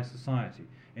legitimated by society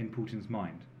in Putin's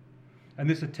mind. And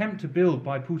this attempt to build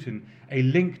by Putin a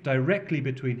link directly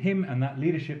between him and that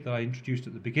leadership that I introduced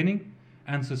at the beginning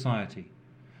and society.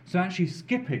 So actually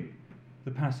skipping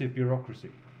the passive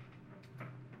bureaucracy.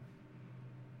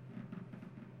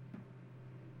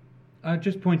 I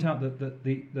just point out that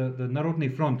the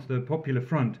Narodny Front, the Popular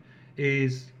Front,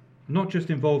 is not just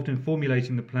involved in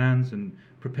formulating the plans and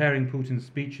preparing Putin's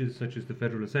speeches, such as the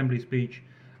Federal Assembly speech,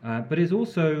 but is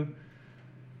also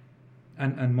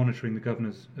and monitoring the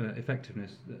governors'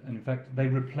 effectiveness. And in fact, they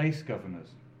replace governors.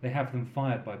 They have them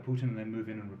fired by Putin and then move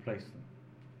in and replace them.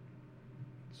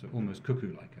 So almost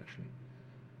cuckoo-like, actually.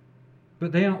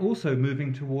 But they are also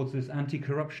moving towards this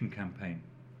anti-corruption campaign,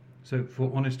 so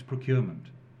for honest procurement.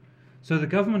 So the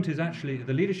government is actually,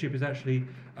 the leadership is actually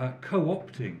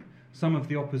co-opting some of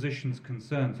the opposition's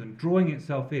concerns and drawing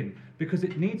itself in because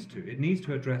it needs to. It needs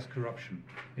to address corruption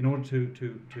in order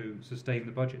to sustain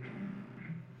the budget.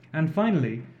 And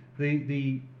finally,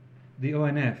 the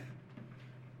ONF,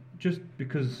 just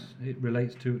because it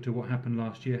relates to what happened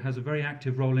last year, has a very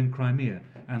active role in Crimea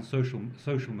and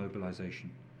social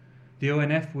mobilization. The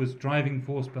ONF was driving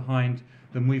force behind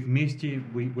the Мы вместе,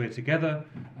 we're together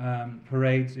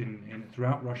parades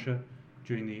throughout Russia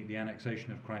during the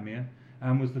annexation of Crimea,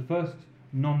 and was the first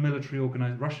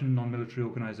Russian non-military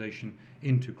organization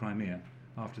into Crimea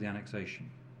after the annexation.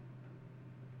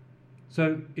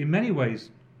 So in many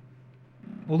ways,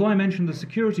 although I mentioned the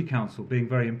Security Council being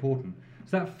very important,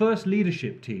 it's that first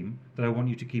leadership team that I want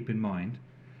you to keep in mind,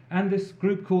 and this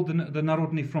group called the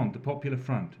Narodny Front, the Popular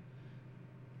Front.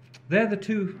 They're the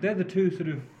two sort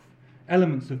of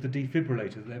elements of the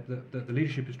defibrillator that the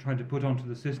leadership is trying to put onto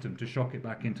the system to shock it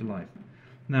back into life.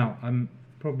 Now, I'm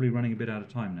probably running a bit out of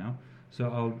time now,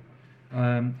 so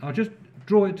I'll just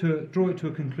draw it to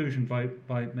a conclusion by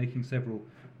making several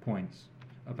points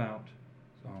about.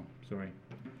 Oh, sorry,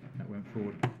 that went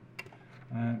forward.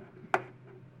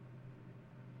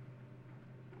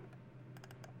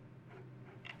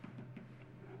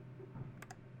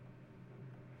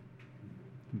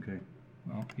 Okay.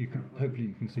 Well, hopefully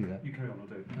you can see that. You carry on, I'll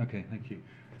do it. Okay, thank you.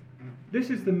 This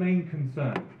is the main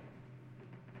concern.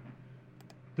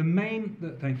 The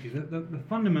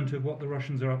fundament of what the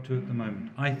Russians are up to at the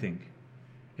moment, I think,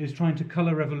 is trying to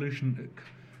color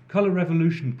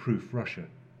revolution-proof Russia.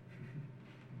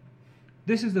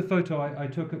 This is the photo I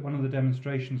took at one of the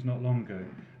demonstrations not long ago,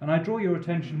 and I draw your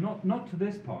attention not to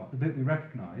this part, the bit we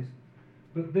recognise,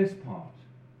 but this part.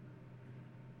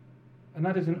 And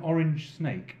that is an orange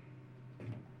snake.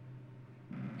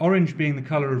 Orange being the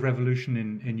colour of revolution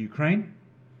in Ukraine,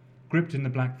 gripped in the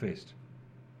black fist.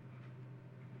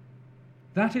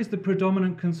 That is the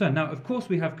predominant concern. Now, of course,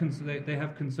 they have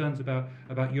concerns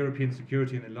about European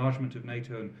security and enlargement of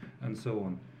NATO and so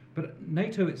on. But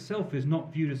NATO itself is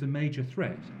not viewed as a major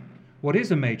threat. What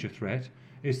is a major threat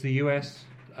is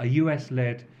a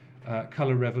US-led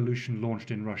colour revolution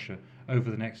launched in Russia over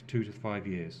the next 2 to 5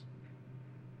 years.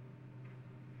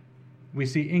 We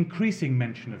see increasing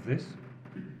mention of this.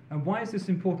 And why is this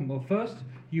important? Well, first,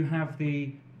 you have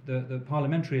the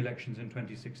parliamentary elections in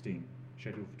 2016,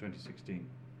 scheduled for 2016.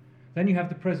 Then you have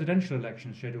the presidential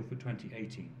elections scheduled for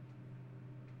 2018.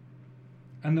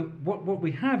 And what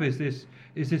we have is this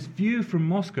view from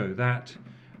Moscow that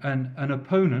an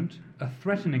opponent, a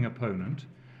threatening opponent,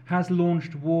 has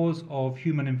launched wars of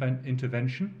human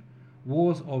intervention,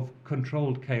 wars of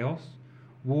controlled chaos,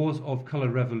 wars of colour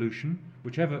revolution,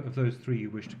 whichever of those three you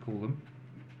wish to call them,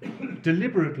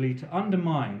 deliberately to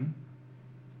undermine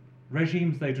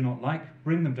regimes they do not like,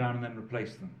 bring them down and then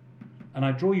replace them. And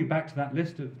I draw you back to that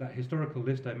list, of that historical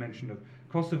list I mentioned of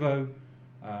Kosovo,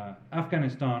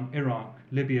 Afghanistan, Iraq,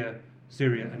 Libya,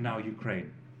 Syria, and now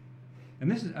Ukraine.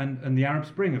 And this is, and the Arab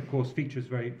Spring, of course, features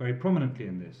very, very prominently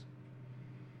in this.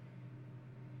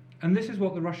 And this is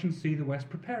what the Russians see the West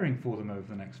preparing for them over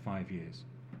the next 5 years.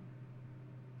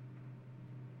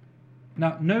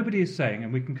 Now, nobody is saying,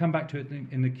 and we can come back to it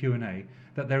in the Q&A,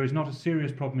 that there is not a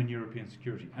serious problem in European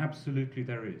security. Absolutely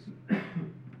there is.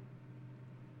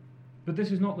 But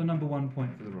this is not the number one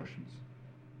point for the Russians,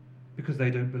 because they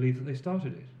don't believe that they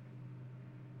started it.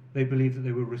 They believe that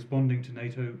they were responding to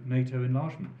NATO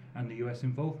enlargement and the US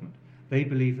involvement. They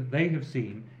believe that they have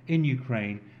seen in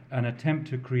Ukraine an attempt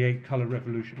to create colour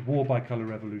revolution, war by colour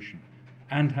revolution,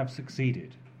 and have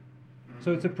succeeded.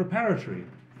 So it's a preparatory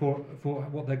for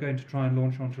what they're going to try and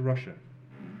launch onto Russia.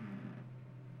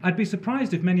 I'd be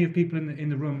surprised if many of people in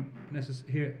the room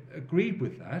here agreed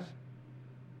with that,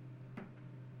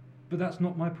 but that's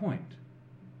not my point.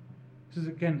 This is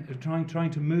again trying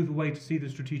to move away to see the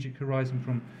strategic horizon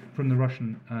from the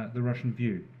Russian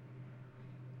view.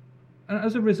 And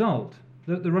as a result,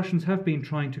 the Russians have been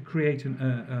trying to create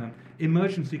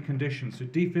emergency conditions to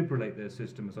defibrillate their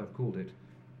system, as I've called it,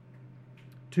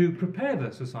 to prepare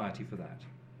their society for that.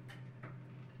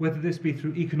 Whether this be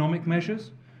through economic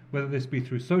measures, whether this be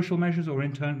through social measures or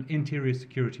interior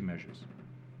security measures.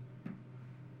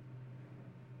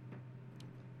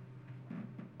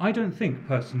 I don't think,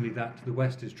 personally, that the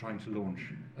West is trying to launch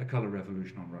a colour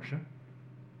revolution on Russia.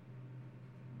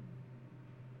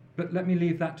 But let me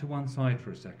leave that to one side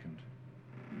for a second.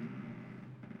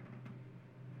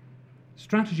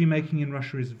 Strategy making in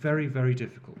Russia is very, very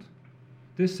difficult.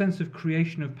 This sense of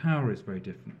creation of power is very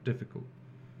difficult.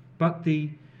 But the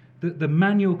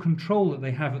manual control that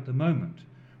they have at the moment,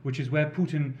 which is where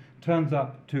Putin turns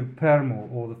up to Perm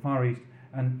or the Far East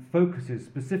and focuses,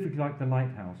 specifically like the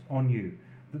lighthouse, on you,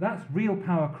 that's real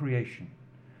power creation.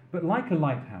 But like a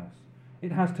lighthouse,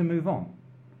 it has to move on.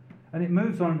 And it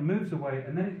moves on, it moves away,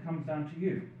 and then it comes down to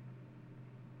you.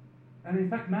 And in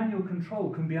fact, manual control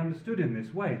can be understood in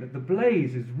this way, that the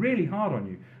blaze is really hard on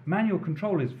you. Manual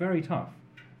control is very tough,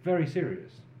 very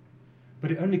serious.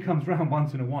 But it only comes round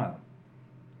once in a while.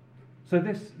 So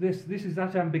this is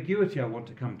that ambiguity I want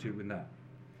to come to in that.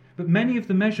 But many of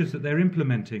the measures that they're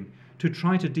implementing to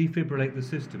try to defibrillate the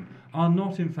system are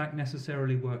not in fact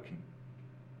necessarily working.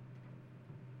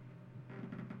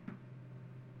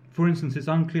 For instance, it's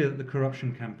unclear that the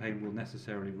corruption campaign will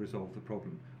necessarily resolve the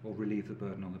problem or relieve the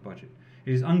burden on the budget.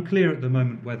 It is unclear at the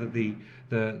moment whether the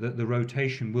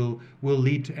rotation will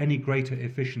lead to any greater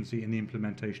efficiency in the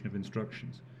implementation of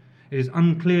instructions. It is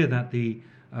unclear that the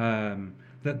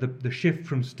shift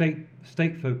from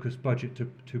state-focused budget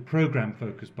to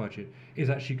program-focused budget is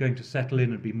actually going to settle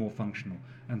in and be more functional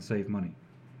and save money.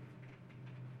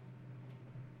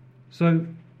 So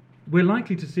we're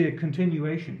likely to see a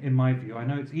continuation, in my view. I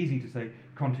know it's easy to say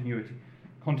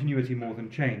continuity more than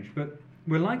change, but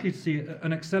we're likely to see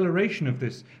an acceleration of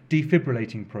this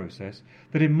defibrillating process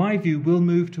that, in my view, will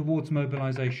move towards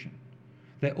mobilization.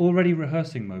 They're already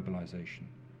rehearsing mobilization.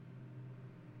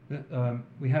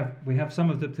 We have some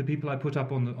of the people I put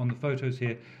up on the photos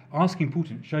here asking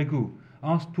Putin. Shoigu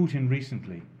asked Putin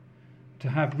recently to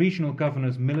have regional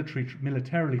governors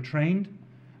militarily trained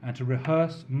and to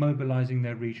rehearse mobilizing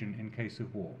their region in case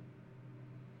of war.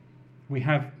 We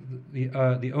have the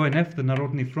ONF, the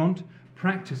Narodny Front,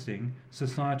 practicing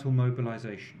societal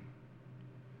mobilization.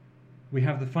 We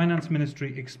have the finance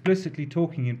ministry explicitly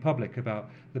talking in public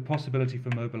about the possibility for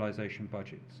mobilization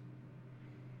budgets.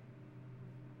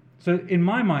 So, in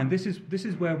my mind, this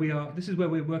is where we are. This is where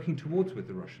we're working towards with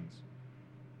the Russians,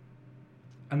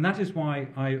 and that is why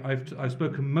I've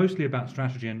spoken mostly about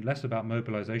strategy and less about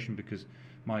mobilization, because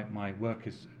my work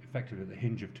is effectively at the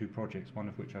hinge of two projects, one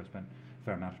of which I've spent a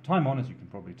fair amount of time on, as you can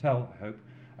probably tell, I hope,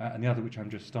 and the other which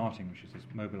I'm just starting, which is this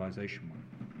mobilization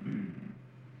one.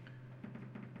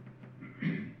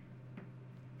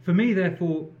 For me,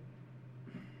 therefore,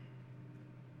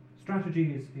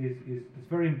 strategy is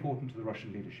very important to the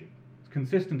Russian leadership. It's a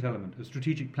consistent element of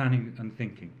strategic planning and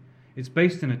thinking. It's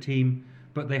based in a team,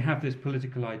 but they have this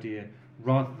political idea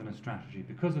rather than a strategy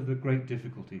because of the great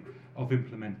difficulty of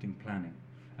implementing planning.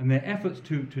 And their efforts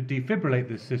to defibrillate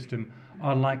this system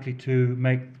are likely to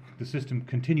make the system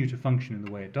continue to function in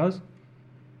the way it does,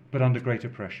 but under greater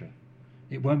pressure.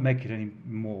 It won't make it any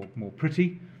more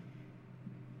pretty,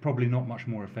 probably not much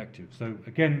more effective. So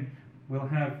again, we'll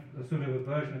have a sort of a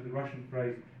version of the Russian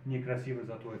phrase "некрасиво,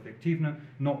 зато эффективно,"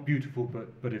 not beautiful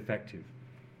but effective.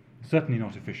 Certainly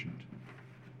not efficient.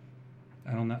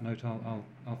 And on that note,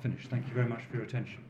 I'll finish. Thank you very much for your attention.